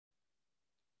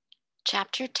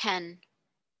Chapter 10.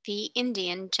 The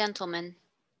Indian Gentleman.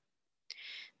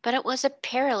 But it was a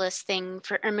perilous thing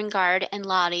for Ermengarde and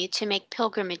Lottie to make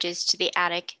pilgrimages to the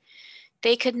attic.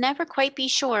 They could never quite be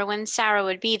sure when Sarah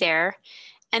would be there,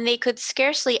 and they could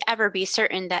scarcely ever be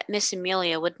certain that Miss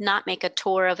Amelia would not make a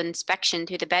tour of inspection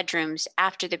through the bedrooms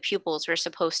after the pupils were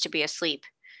supposed to be asleep.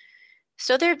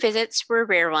 So their visits were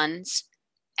rare ones,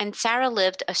 and Sarah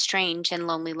lived a strange and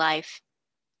lonely life.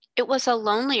 It was a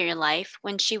lonelier life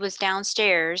when she was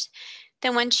downstairs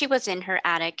than when she was in her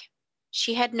attic.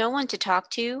 She had no one to talk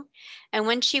to, and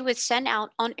when she was sent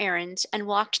out on errands and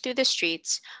walked through the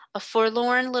streets, a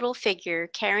forlorn little figure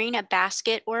carrying a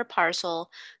basket or a parcel,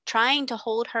 trying to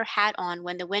hold her hat on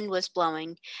when the wind was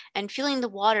blowing, and feeling the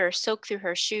water soak through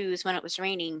her shoes when it was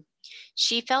raining,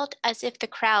 she felt as if the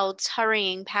crowds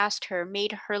hurrying past her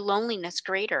made her loneliness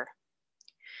greater.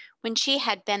 When she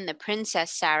had been the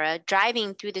Princess Sarah,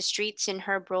 driving through the streets in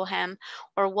her brougham,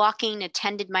 or walking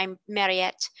attended by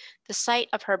Mariette, the sight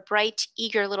of her bright,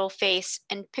 eager little face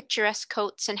and picturesque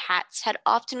coats and hats had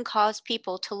often caused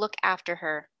people to look after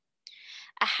her.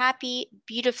 A happy,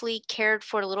 beautifully cared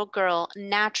for little girl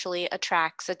naturally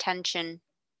attracts attention.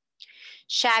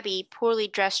 Shabby, poorly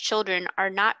dressed children are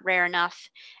not rare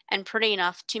enough and pretty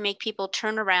enough to make people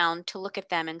turn around to look at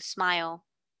them and smile.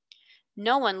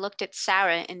 No one looked at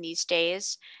Sarah in these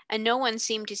days, and no one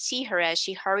seemed to see her as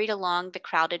she hurried along the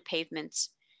crowded pavements.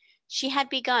 She had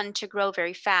begun to grow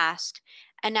very fast,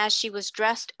 and as she was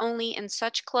dressed only in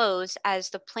such clothes as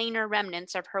the plainer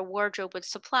remnants of her wardrobe would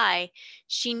supply,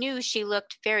 she knew she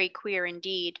looked very queer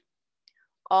indeed.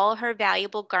 All her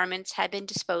valuable garments had been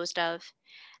disposed of,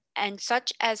 and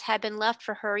such as had been left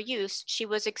for her use she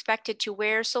was expected to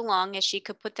wear so long as she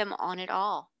could put them on at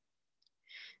all.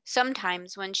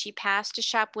 Sometimes when she passed a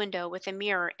shop window with a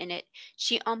mirror in it,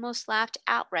 she almost laughed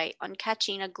outright on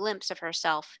catching a glimpse of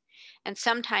herself, and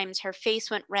sometimes her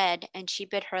face went red and she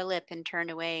bit her lip and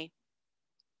turned away.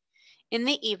 In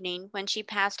the evening, when she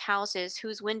passed houses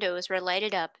whose windows were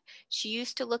lighted up, she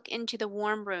used to look into the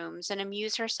warm rooms and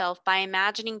amuse herself by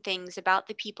imagining things about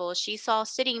the people she saw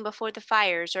sitting before the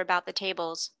fires or about the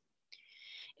tables.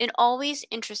 It always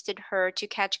interested her to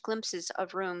catch glimpses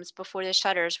of rooms before the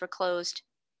shutters were closed.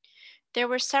 There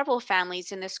were several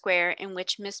families in the square in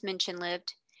which Miss Minchin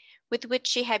lived, with which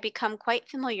she had become quite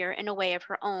familiar in a way of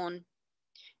her own.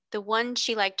 The one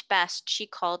she liked best she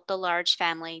called the large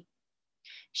family.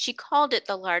 She called it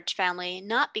the large family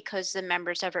not because the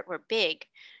members of it were big,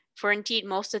 for indeed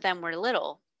most of them were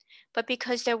little, but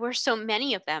because there were so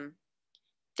many of them.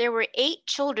 There were 8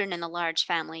 children in the large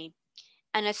family,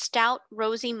 and a stout,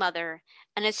 rosy mother,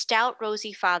 and a stout,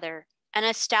 rosy father, and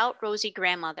a stout, rosy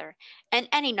grandmother, and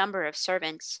any number of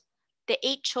servants. The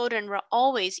 8 children were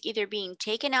always either being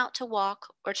taken out to walk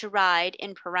or to ride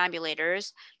in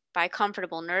perambulators by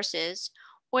comfortable nurses,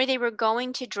 or they were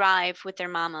going to drive with their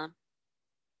mamma.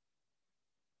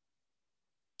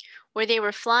 Or they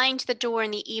were flying to the door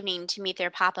in the evening to meet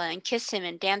their papa and kiss him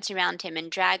and dance around him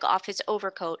and drag off his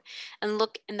overcoat and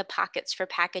look in the pockets for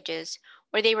packages,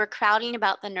 or they were crowding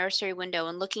about the nursery window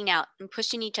and looking out and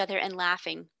pushing each other and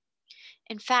laughing.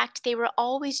 In fact, they were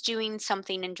always doing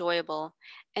something enjoyable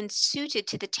and suited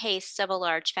to the tastes of a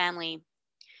large family.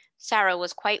 Sarah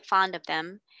was quite fond of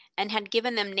them and had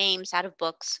given them names out of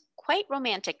books, quite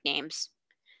romantic names.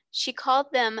 She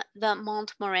called them the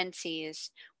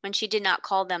Montmorencys when she did not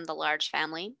call them the large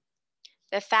family.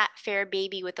 The fat, fair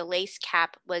baby with the lace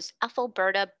cap was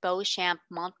Ethelberta Beauchamp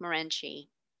Montmorency,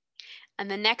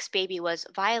 and the next baby was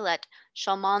Violet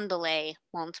Cholmondeley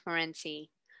Montmorency.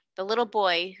 The little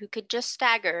boy who could just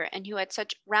stagger and who had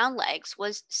such round legs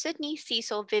was Sidney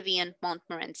Cecil Vivian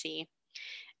Montmorency.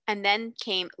 And then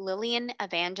came Lillian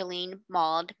Evangeline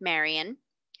Maud Marion,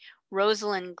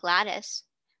 Rosalind Gladys,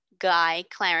 Guy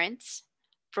Clarence,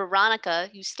 Veronica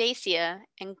Eustacia,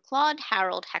 and Claude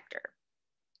Harold Hector.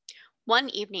 One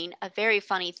evening, a very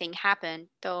funny thing happened,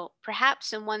 though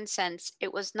perhaps in one sense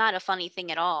it was not a funny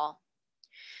thing at all.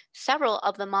 Several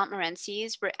of the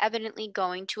Montmorencys were evidently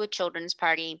going to a children's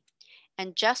party,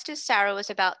 and just as Sarah was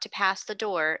about to pass the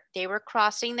door, they were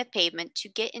crossing the pavement to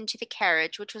get into the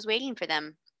carriage which was waiting for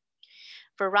them.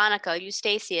 Veronica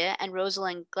Eustacia and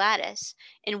Rosalind Gladys,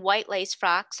 in white lace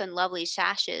frocks and lovely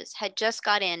sashes, had just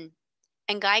got in,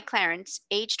 and Guy Clarence,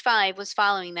 aged 5, was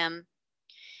following them.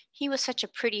 He was such a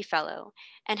pretty fellow,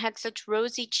 and had such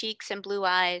rosy cheeks and blue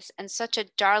eyes, and such a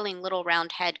darling little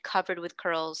round head covered with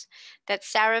curls, that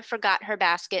Sarah forgot her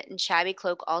basket and shabby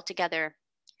cloak altogether.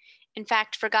 In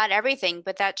fact, forgot everything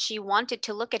but that she wanted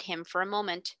to look at him for a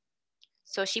moment.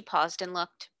 So she paused and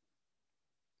looked.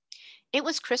 It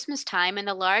was Christmas time, and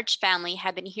the large family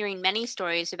had been hearing many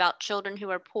stories about children who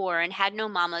were poor and had no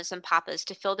mamas and papas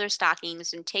to fill their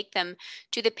stockings and take them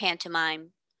to the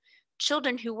pantomime.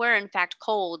 Children who were, in fact,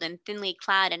 cold and thinly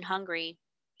clad and hungry.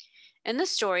 In the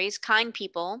stories, kind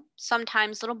people,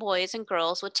 sometimes little boys and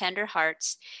girls with tender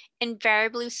hearts,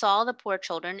 invariably saw the poor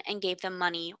children and gave them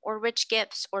money or rich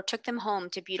gifts or took them home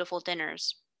to beautiful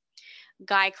dinners.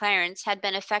 Guy Clarence had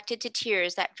been affected to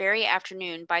tears that very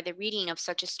afternoon by the reading of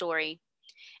such a story,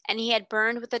 and he had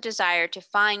burned with a desire to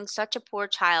find such a poor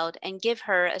child and give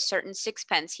her a certain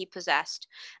sixpence he possessed,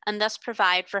 and thus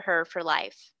provide for her for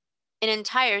life. An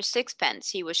entire sixpence,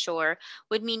 he was sure,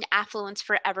 would mean affluence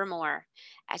for evermore.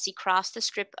 As he crossed the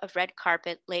strip of red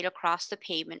carpet laid across the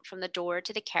pavement from the door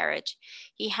to the carriage,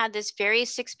 he had this very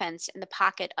sixpence in the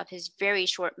pocket of his very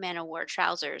short man o' war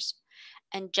trousers.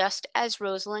 And just as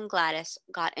Rosalind Gladys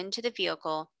got into the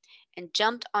vehicle and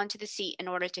jumped onto the seat in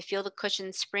order to feel the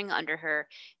cushions spring under her,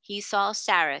 he saw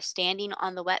Sarah standing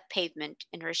on the wet pavement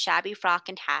in her shabby frock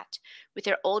and hat, with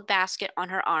her old basket on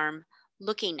her arm,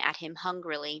 looking at him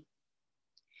hungrily.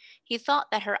 He thought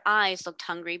that her eyes looked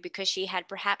hungry because she had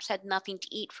perhaps had nothing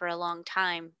to eat for a long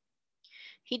time.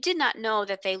 He did not know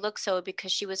that they looked so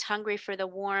because she was hungry for the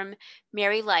warm,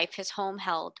 merry life his home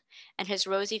held and his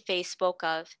rosy face spoke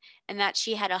of, and that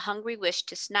she had a hungry wish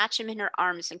to snatch him in her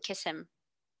arms and kiss him.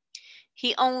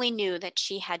 He only knew that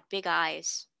she had big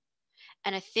eyes,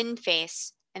 and a thin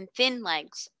face, and thin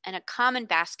legs, and a common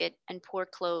basket, and poor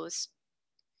clothes.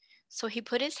 So he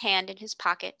put his hand in his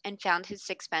pocket and found his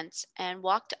sixpence, and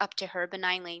walked up to her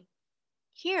benignly.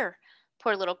 "Here,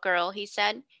 poor little girl," he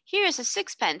said. "Here is a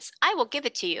sixpence. I will give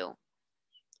it to you."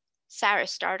 Sarah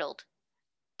startled,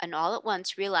 and all at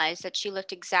once realized that she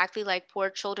looked exactly like poor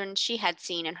children she had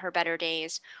seen in her better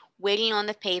days, waiting on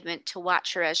the pavement to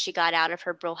watch her as she got out of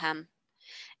her brougham.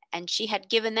 And she had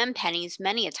given them pennies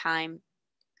many a time.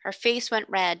 Her face went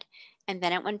red, and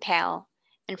then it went pale,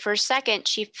 and for a second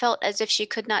she felt as if she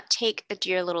could not take the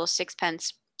dear little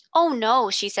sixpence. "Oh no,"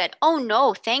 she said. "Oh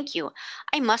no, thank you.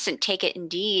 I mustn't take it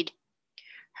indeed."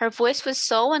 Her voice was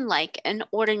so unlike an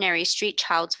ordinary street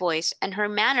child's voice, and her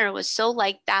manner was so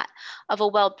like that of a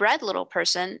well-bred little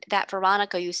person, that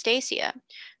Veronica Eustacia,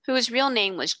 whose real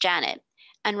name was Janet,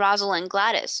 and Rosalind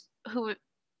Gladys, who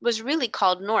was really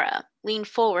called Nora, leaned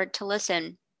forward to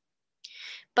listen.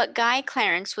 But Guy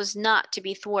Clarence was not to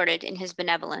be thwarted in his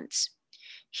benevolence.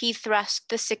 He thrust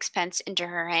the sixpence into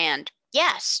her hand.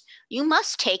 "Yes, you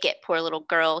must take it, poor little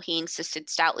girl," he insisted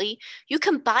stoutly. "You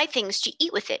can buy things to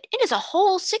eat with it. It is a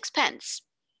whole sixpence."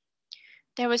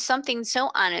 There was something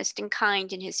so honest and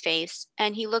kind in his face,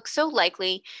 and he looked so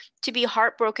likely to be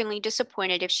heartbrokenly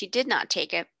disappointed if she did not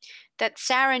take it, that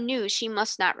Sarah knew she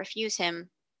must not refuse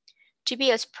him. To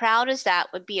be as proud as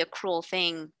that would be a cruel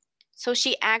thing. So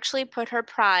she actually put her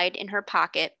pride in her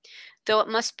pocket, though it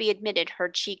must be admitted her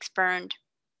cheeks burned.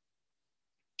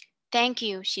 "Thank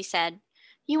you," she said.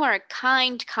 "You are a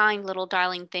kind, kind little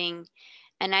darling thing."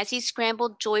 And as he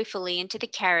scrambled joyfully into the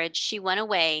carriage, she went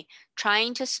away,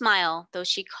 trying to smile, though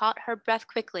she caught her breath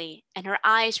quickly, and her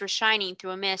eyes were shining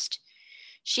through a mist.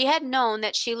 She had known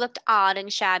that she looked odd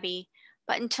and shabby,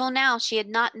 but until now she had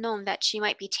not known that she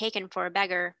might be taken for a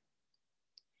beggar.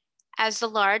 As the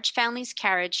large family's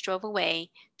carriage drove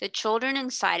away, the children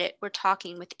inside it were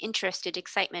talking with interested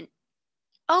excitement.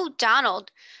 "Oh,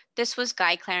 Donald," this was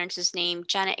Guy Clarence's name,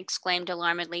 Janet exclaimed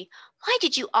alarmedly. "Why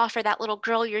did you offer that little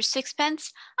girl your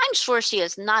sixpence? I'm sure she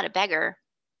is not a beggar."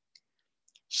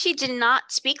 "She did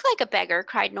not speak like a beggar,"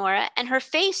 cried Nora, "and her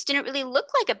face didn't really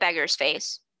look like a beggar's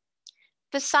face."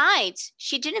 "Besides,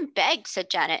 she didn't beg," said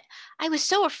Janet. "I was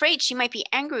so afraid she might be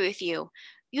angry with you.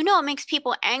 You know it makes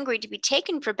people angry to be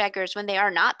taken for beggars when they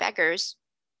are not beggars."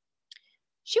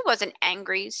 "She wasn't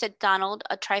angry," said Donald,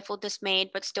 a trifle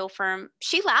dismayed but still firm.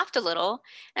 "She laughed a little,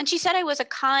 and she said I was a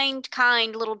kind,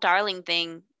 kind little darling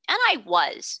thing. And I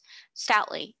was,"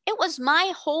 stoutly. "It was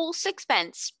my whole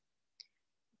sixpence."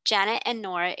 Janet and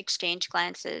Nora exchanged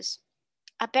glances.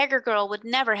 "A beggar girl would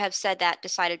never have said that,"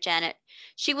 decided Janet.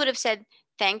 "She would have said,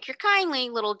 'Thank yer kindly,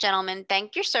 little gentleman,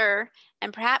 thank yer, sir,'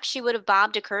 and perhaps she would have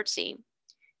bobbed a curtsy."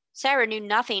 Sarah knew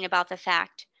nothing about the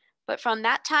fact, but from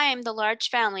that time the large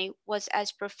family was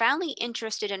as profoundly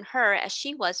interested in her as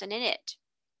she was in it.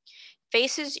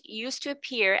 Faces used to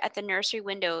appear at the nursery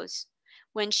windows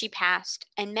when she passed,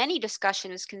 and many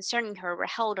discussions concerning her were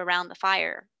held around the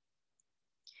fire.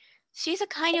 "She's a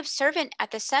kind of servant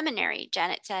at the seminary,"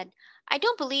 Janet said. "I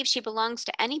don't believe she belongs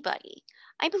to anybody.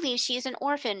 I believe she is an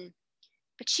orphan.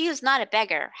 But she is not a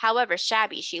beggar, however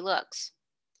shabby she looks."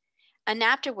 And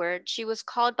afterward she was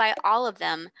called by all of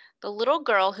them the little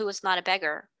girl who was not a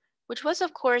beggar, which was,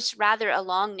 of course, rather a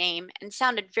long name and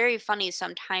sounded very funny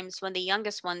sometimes when the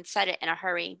youngest one said it in a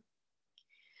hurry.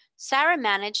 Sarah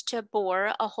managed to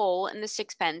bore a hole in the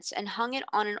sixpence and hung it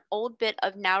on an old bit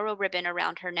of narrow ribbon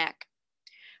around her neck.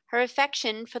 Her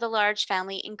affection for the large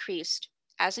family increased,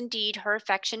 as indeed her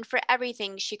affection for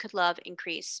everything she could love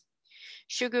increased.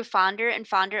 She grew fonder and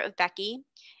fonder of Becky,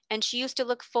 and she used to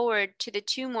look forward to the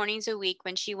 2 mornings a week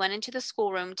when she went into the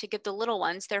schoolroom to give the little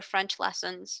ones their French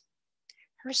lessons.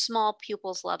 Her small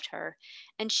pupils loved her,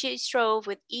 and she strove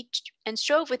with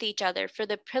each other for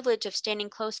the privilege of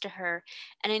standing close to her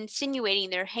and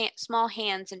insinuating their small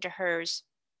hands into hers.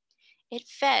 It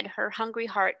fed her hungry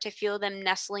heart to feel them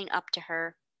nestling up to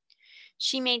her.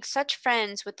 She made such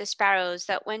friends with the sparrows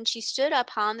that when she stood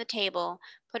upon the table,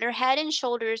 put her head and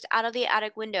shoulders out of the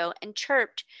attic window, and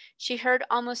chirped, she heard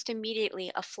almost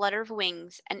immediately a flutter of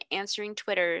wings and answering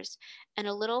twitters, and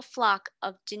a little flock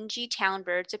of dingy town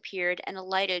birds appeared and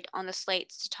alighted on the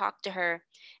slates to talk to her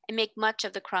and make much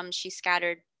of the crumbs she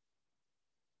scattered.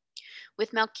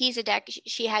 With Melchizedek,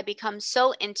 she had become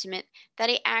so intimate that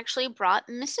he actually brought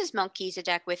Mrs.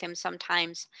 Melchizedek with him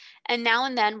sometimes, and now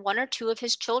and then one or two of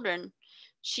his children.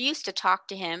 She used to talk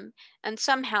to him, and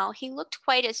somehow he looked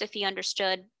quite as if he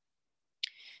understood.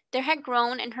 There had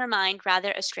grown in her mind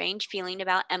rather a strange feeling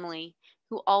about Emily,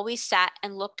 who always sat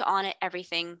and looked on at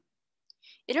everything.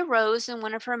 It arose in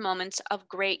one of her moments of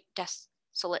great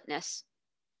desolateness.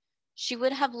 She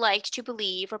would have liked to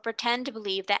believe or pretend to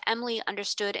believe that Emily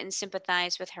understood and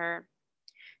sympathized with her.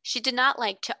 She did not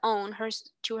like to own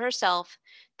to herself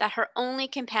that her only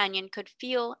companion could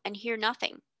feel and hear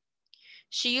nothing.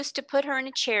 She used to put her in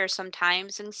a chair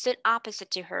sometimes and sit opposite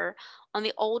to her on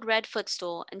the old red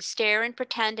footstool and stare and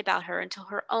pretend about her until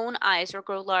her own eyes would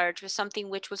grow large with something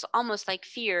which was almost like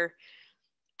fear,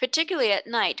 particularly at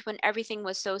night when everything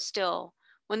was so still,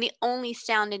 when the only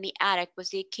sound in the attic was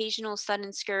the occasional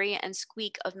sudden scurry and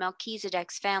squeak of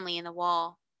Melchizedek's family in the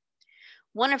wall.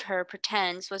 One of her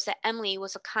pretends was that Emily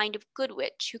was a kind of good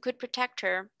witch who could protect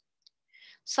her.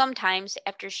 Sometimes,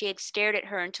 after she had stared at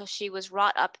her until she was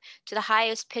wrought up to the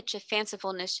highest pitch of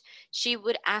fancifulness, she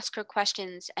would ask her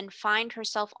questions and find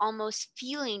herself almost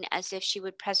feeling as if she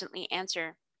would presently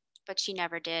answer. But she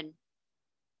never did.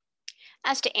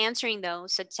 As to answering, though,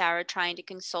 said Sarah, trying to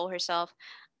console herself,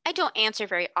 I don't answer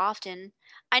very often.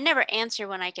 I never answer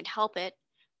when I can help it.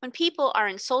 When people are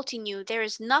insulting you, there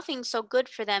is nothing so good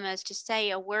for them as to say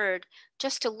a word,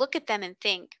 just to look at them and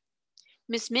think.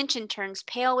 Miss Minchin turns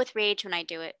pale with rage when I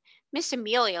do it. Miss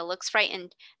Amelia looks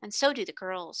frightened, and so do the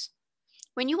girls.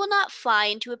 When you will not fly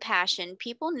into a passion,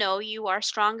 people know you are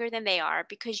stronger than they are,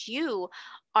 because you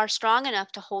are strong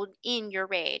enough to hold in your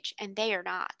rage, and they are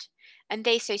not. And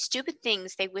they say stupid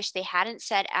things they wish they hadn't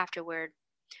said afterward.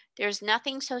 There is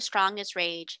nothing so strong as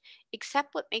rage,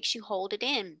 except what makes you hold it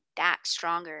in. That's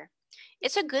stronger.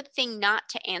 It's a good thing not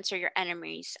to answer your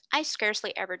enemies. I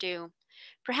scarcely ever do.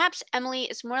 Perhaps Emily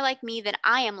is more like me than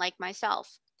I am like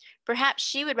myself. Perhaps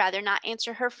she would rather not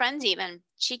answer her friends even.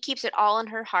 She keeps it all in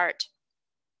her heart.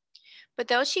 But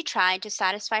though she tried to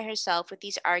satisfy herself with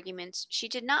these arguments, she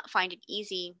did not find it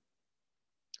easy.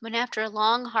 When after a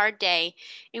long, hard day,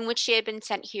 in which she had been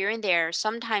sent here and there,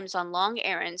 sometimes on long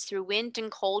errands through wind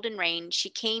and cold and rain,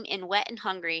 she came in wet and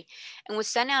hungry, and was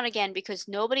sent out again because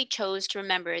nobody chose to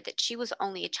remember that she was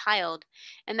only a child,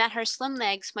 and that her slim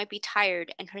legs might be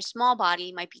tired and her small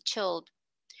body might be chilled,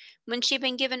 when she had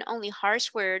been given only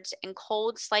harsh words and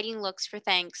cold, slighting looks for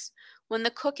thanks, when the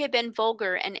cook had been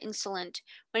vulgar and insolent,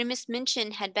 when Miss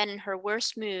Minchin had been in her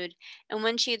worst mood, and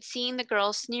when she had seen the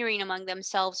girls sneering among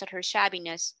themselves at her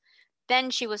shabbiness,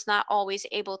 then she was not always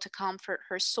able to comfort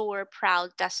her sore,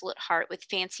 proud, desolate heart with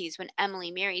fancies when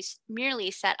Emily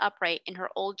merely sat upright in her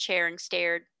old chair and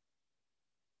stared.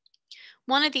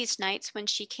 One of these nights, when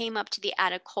she came up to the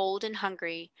attic cold and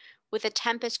hungry, with a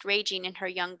tempest raging in her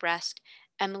young breast,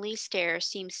 Emily's stare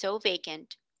seemed so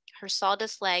vacant, her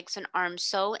sawdust legs and arms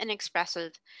so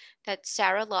inexpressive, that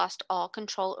Sarah lost all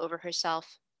control over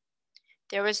herself.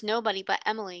 There was nobody but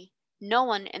Emily, no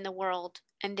one in the world,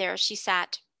 and there she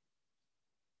sat.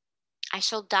 I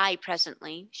shall die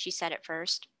presently, she said at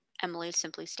first. Emily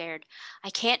simply stared. I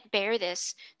can't bear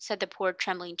this, said the poor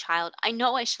trembling child. I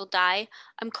know I shall die.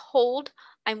 I'm cold.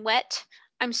 I'm wet.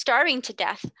 I'm starving to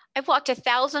death. I've walked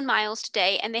 1,000 miles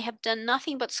today, and they have done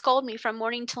nothing but scold me from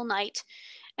morning till night.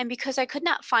 And because I could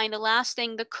not find the last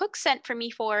thing the cook sent for me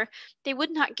for, they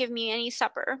would not give me any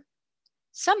supper.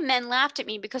 Some men laughed at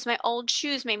me because my old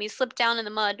shoes made me slip down in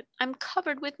the mud. I'm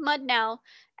covered with mud now,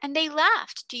 and they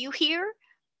laughed. Do you hear?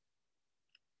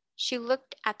 She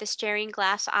looked at the staring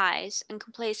glass eyes and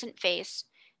complacent face,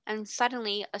 and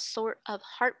suddenly a sort of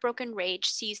heartbroken rage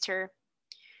seized her.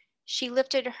 She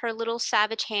lifted her little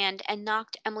savage hand and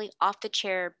knocked Emily off the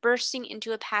chair, bursting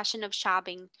into a passion of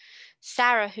sobbing.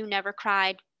 Sarah, who never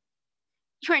cried,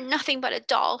 "You are nothing but a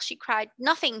doll," she cried.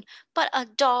 "Nothing but a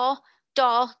doll,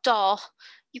 doll, doll.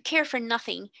 You care for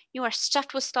nothing. You are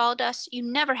stuffed with sawdust. You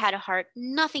never had a heart.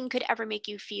 Nothing could ever make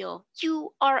you feel.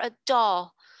 You are a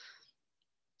doll."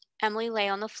 Emily lay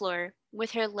on the floor,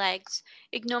 with her legs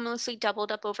ignominiously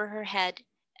doubled up over her head,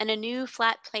 and a new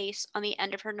flat place on the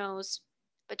end of her nose.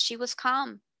 But she was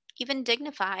calm, even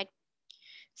dignified.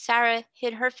 Sarah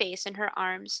hid her face in her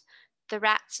arms. The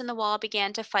rats in the wall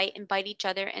began to fight and bite each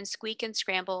other and squeak and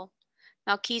scramble.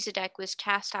 Melchizedek was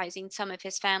chastising some of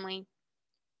his family.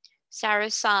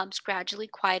 Sarah's sobs gradually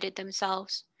quieted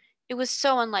themselves. It was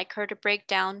so unlike her to break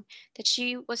down that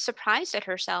she was surprised at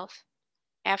herself.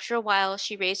 After a while,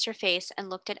 she raised her face and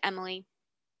looked at Emily,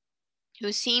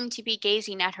 who seemed to be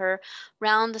gazing at her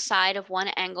round the side of one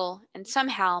angle, and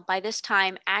somehow, by this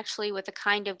time, actually with a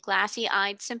kind of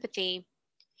glassy-eyed sympathy.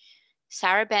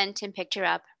 Sarah bent and picked her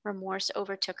up. Remorse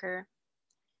overtook her.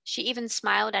 She even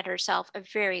smiled at herself, a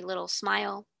very little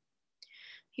smile.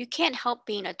 "You can't help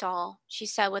being a doll," she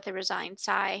said with a resigned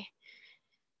sigh,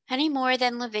 "any more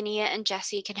than Lavinia and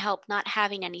Jessie can help not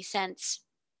having any sense.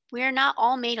 We are not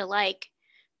all made alike.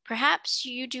 Perhaps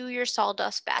you do your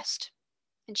sawdust best."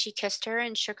 And she kissed her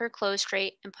and shook her clothes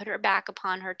straight and put her back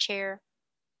upon her chair.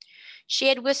 She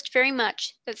had wished very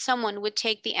much that someone would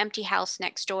take the empty house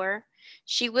next door.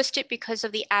 She wished it because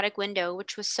of the attic window,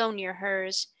 which was so near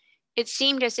hers. It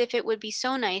seemed as if it would be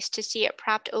so nice to see it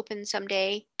propped open some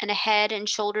day, and a head and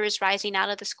shoulders rising out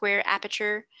of the square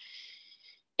aperture.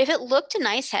 If it looked a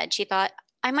nice head, she thought,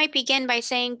 I might begin by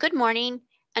saying good morning,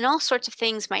 and all sorts of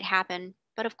things might happen.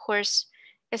 But of course,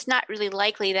 it's not really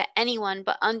likely that anyone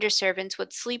but underservants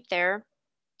would sleep there.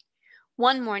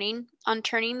 One morning, on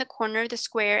turning the corner of the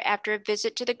square after a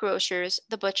visit to the grocer's,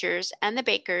 the butcher's, and the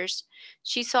baker's,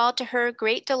 she saw to her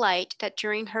great delight that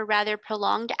during her rather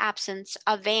prolonged absence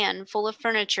a van full of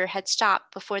furniture had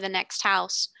stopped before the next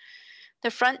house.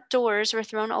 The front doors were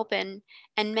thrown open,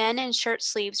 and men in shirt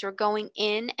sleeves were going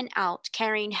in and out,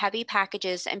 carrying heavy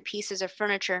packages and pieces of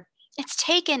furniture. "It's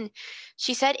taken,"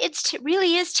 she said. "It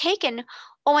really is taken.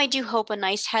 Oh, I do hope a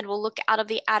nice head will look out of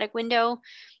the attic window."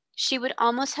 She would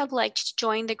almost have liked to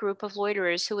join the group of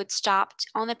loiterers who had stopped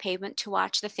on the pavement to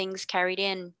watch the things carried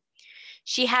in.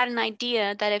 She had an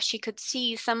idea that if she could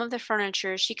see some of the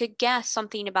furniture, she could guess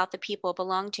something about the people it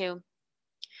belonged to.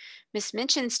 "Miss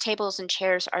Minchin's tables and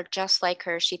chairs are just like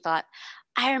her," she thought.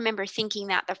 "I remember thinking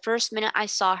that the first minute I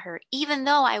saw her, even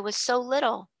though I was so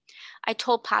little. I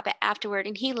told Papa afterward,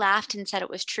 and he laughed and said it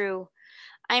was true.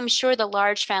 I am sure the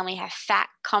large family have fat,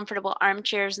 comfortable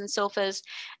armchairs and sofas,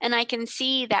 and I can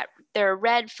see that their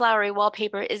red, flowery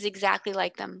wallpaper is exactly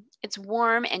like them. It's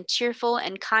warm and cheerful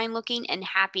and kind-looking and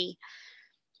happy."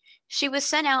 She was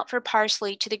sent out for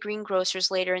parsley to the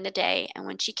greengrocer's later in the day, and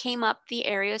when she came up the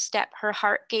area step, her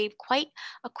heart gave quite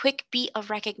a quick beat of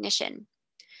recognition.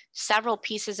 Several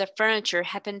pieces of furniture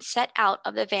had been set out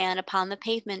of the van upon the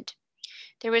pavement.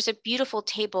 There was a beautiful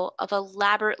table of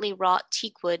elaborately wrought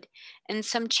teakwood, and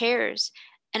some chairs,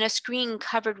 and a screen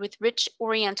covered with rich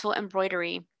oriental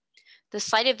embroidery. The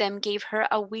sight of them gave her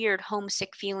a weird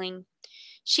homesick feeling.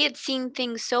 She had seen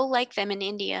things so like them in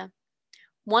India.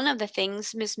 One of the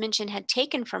things Miss Minchin had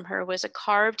taken from her was a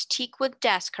carved teakwood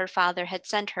desk her father had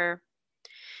sent her.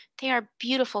 "They are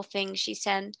beautiful things," she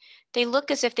said. "They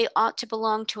look as if they ought to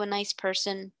belong to a nice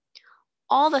person.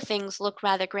 All the things look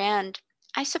rather grand.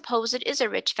 I suppose it is a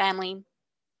rich family."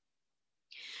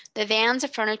 The vans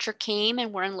of furniture came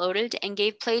and were unloaded and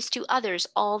gave place to others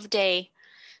all the day.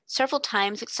 Several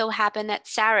times it so happened that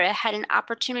Sarah had an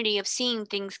opportunity of seeing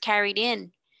things carried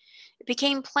in. It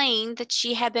became plain that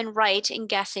she had been right in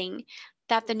guessing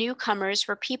that the newcomers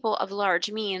were people of large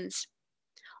means.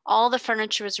 All the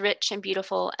furniture was rich and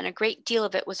beautiful, and a great deal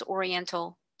of it was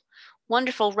oriental.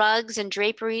 Wonderful rugs and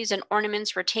draperies and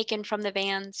ornaments were taken from the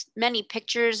vans, many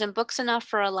pictures and books enough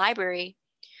for a library.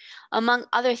 Among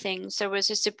other things, there was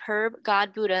a superb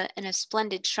god Buddha in a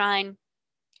splendid shrine.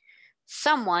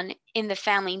 Someone in the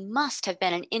family must have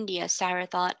been in India, Sarah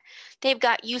thought. They've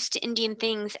got used to Indian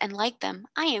things and like them.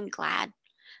 I am glad.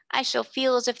 I shall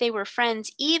feel as if they were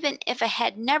friends, even if a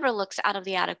head never looks out of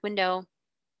the attic window.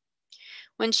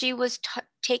 When she was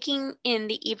taking in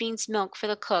the evening's milk for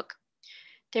the cook,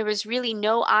 there was really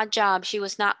no odd job she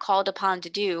was not called upon to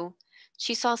do.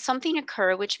 She saw something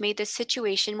occur which made the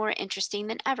situation more interesting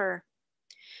than ever.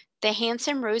 The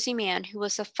handsome, rosy man who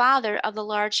was the father of the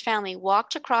large family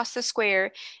walked across the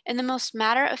square in the most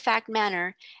matter-of-fact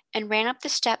manner and ran up the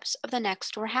steps of the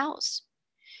next door house.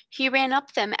 He ran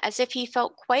up them as if he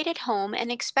felt quite at home and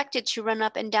expected to run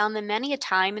up and down them many a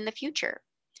time in the future.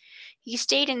 He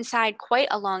stayed inside quite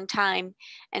a long time,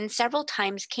 and several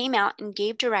times came out and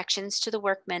gave directions to the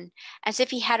workmen, as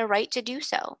if he had a right to do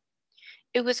so.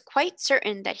 It was quite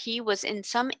certain that he was in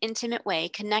some intimate way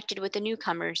connected with the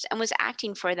newcomers and was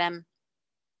acting for them.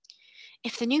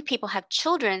 If the new people have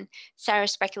children, Sarah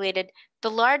speculated,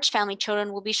 the large family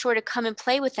children will be sure to come and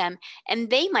play with them, and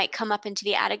they might come up into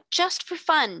the attic just for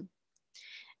fun.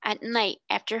 At night,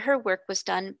 after her work was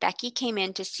done, Becky came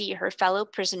in to see her fellow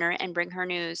prisoner and bring her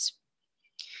news.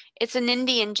 It's an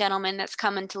Indian gentleman that's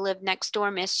coming to live next door,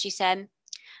 miss, she said.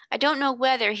 I don't know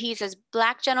whether he's a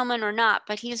black gentleman or not,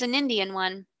 but he's an Indian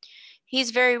one.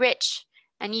 He's very rich,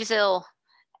 and he's ill,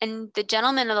 and the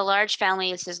gentleman of the large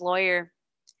family is his lawyer.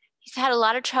 He's had a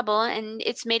lot of trouble, and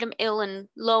it's made him ill and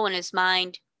low in his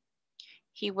mind.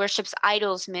 He worships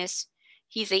idols, miss.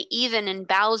 He's a heathen and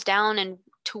bows down and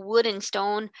to wood and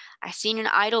stone. I seen an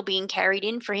idol being carried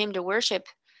in for him to worship.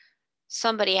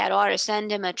 Somebody had ought to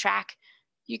send him a track.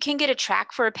 You can get a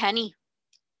track for a penny.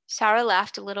 Sarah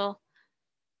laughed a little.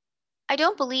 I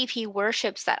don't believe he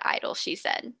worships that idol, she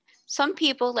said. Some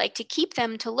people like to keep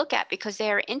them to look at because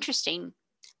they are interesting.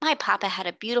 My papa had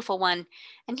a beautiful one,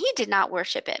 and he did not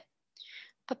worship it.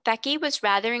 But Becky was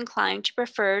rather inclined to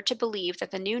prefer to believe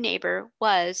that the new neighbor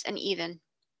was an heathen.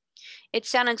 It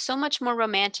sounded so much more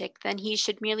romantic than he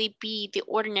should merely be the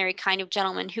ordinary kind of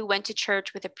gentleman who went to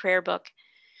church with a prayer book.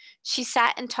 She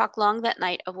sat and talked long that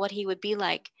night of what he would be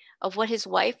like, of what his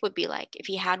wife would be like if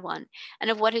he had one, and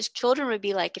of what his children would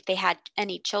be like if they had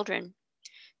any children.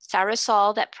 Sarah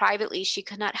saw that privately she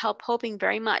could not help hoping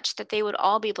very much that they would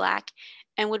all be black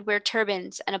and would wear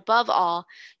turbans, and above all,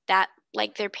 that,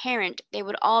 like their parent, they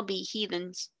would all be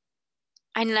heathens.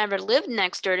 I never lived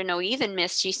next door to no heathen,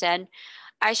 miss, she said.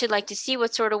 I should like to see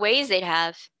what sort of ways they'd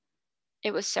have.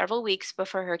 It was several weeks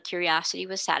before her curiosity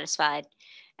was satisfied,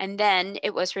 and then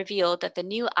it was revealed that the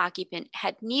new occupant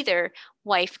had neither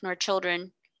wife nor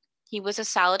children. He was a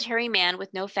solitary man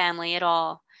with no family at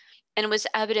all, and it was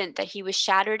evident that he was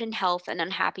shattered in health and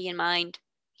unhappy in mind.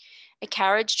 A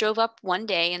carriage drove up one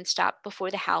day and stopped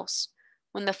before the house.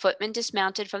 When the footman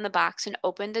dismounted from the box and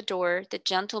opened the door, the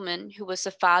gentleman who was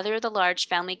the father of the large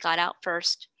family got out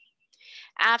first.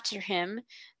 After him,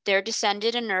 there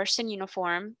descended a nurse in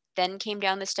uniform. Then came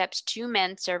down the steps two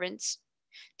men servants.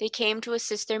 They came to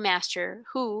assist their master,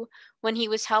 who, when he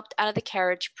was helped out of the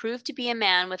carriage, proved to be a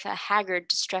man with a haggard,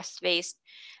 distressed face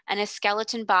and a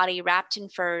skeleton body wrapped in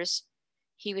furs.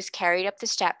 He was carried up the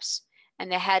steps,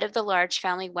 and the head of the large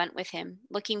family went with him,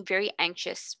 looking very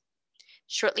anxious.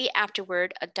 Shortly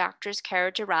afterward, a doctor's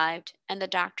carriage arrived, and the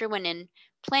doctor went in,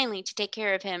 plainly to take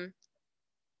care of him.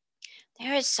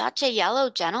 There is such a yellow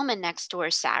gentleman next door,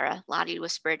 Sarah, Lottie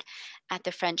whispered at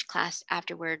the French class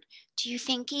afterward. Do you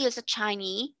think he is a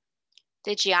Chinese?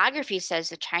 The geography says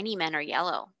the Chinese men are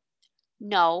yellow.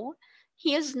 No,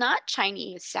 he is not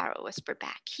Chinese, Sarah whispered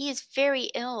back. He is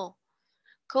very ill.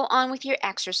 Go on with your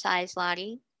exercise,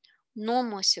 Lottie. Non,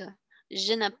 monsieur,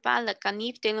 je n'ai pas le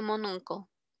canif de mon oncle.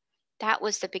 That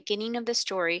was the beginning of the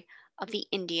story of the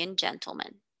Indian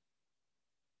gentleman.